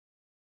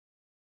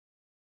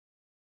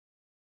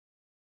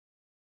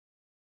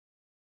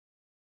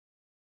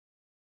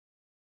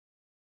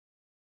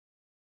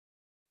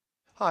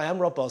Hi, I'm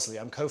Rob Bosley.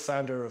 I'm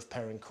co-founder of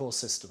MEdiaCOre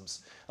Systems,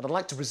 and I'd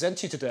like to present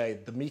to you today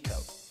the Meco.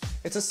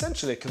 It's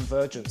essentially a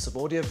convergence of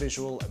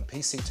audiovisual and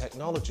PC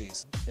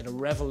technologies in a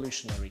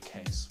revolutionary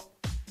case.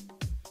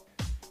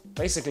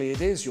 Basically,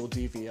 it is your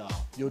DVR,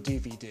 your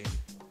DVD,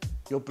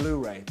 your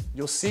Blu-ray,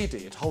 your CD.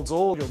 It holds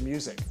all your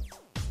music,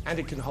 and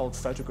it can hold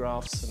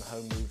photographs and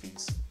home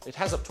movies. It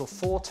has up to a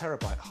 4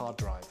 terabyte hard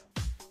drive.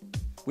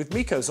 With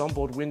Meco's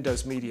onboard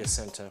Windows Media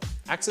Center,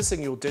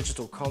 accessing your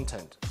digital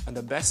content and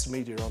the best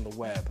media on the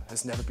web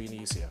has never been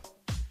easier.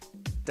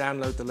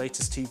 Download the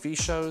latest TV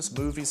shows,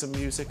 movies and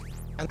music,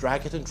 and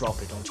drag it and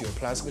drop it onto your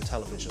plasma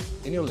television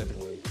in your living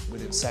room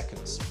within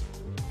seconds.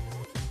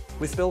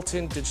 With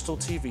built-in digital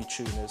TV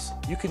tuners,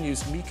 you can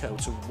use Meco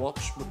to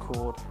watch,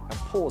 record and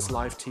pause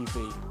live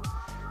TV.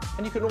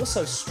 And you can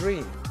also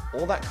stream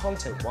all that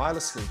content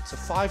wirelessly to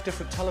 5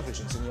 different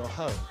televisions in your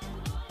home.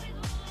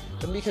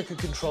 The Meco can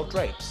control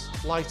drapes,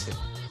 lighting,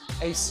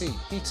 AC,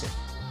 heating.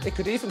 It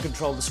could even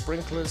control the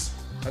sprinklers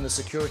and the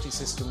security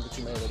system that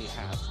you may already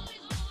have.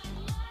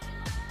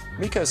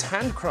 Meco's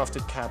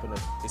handcrafted cabinet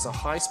is a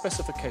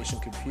high-specification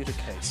computer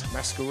case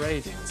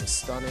masquerading as a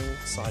stunning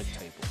side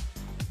table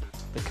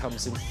that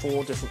comes in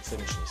 4 different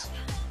finishes.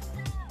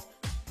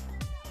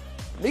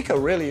 Meco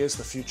really is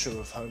the future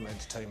of home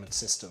entertainment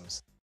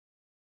systems.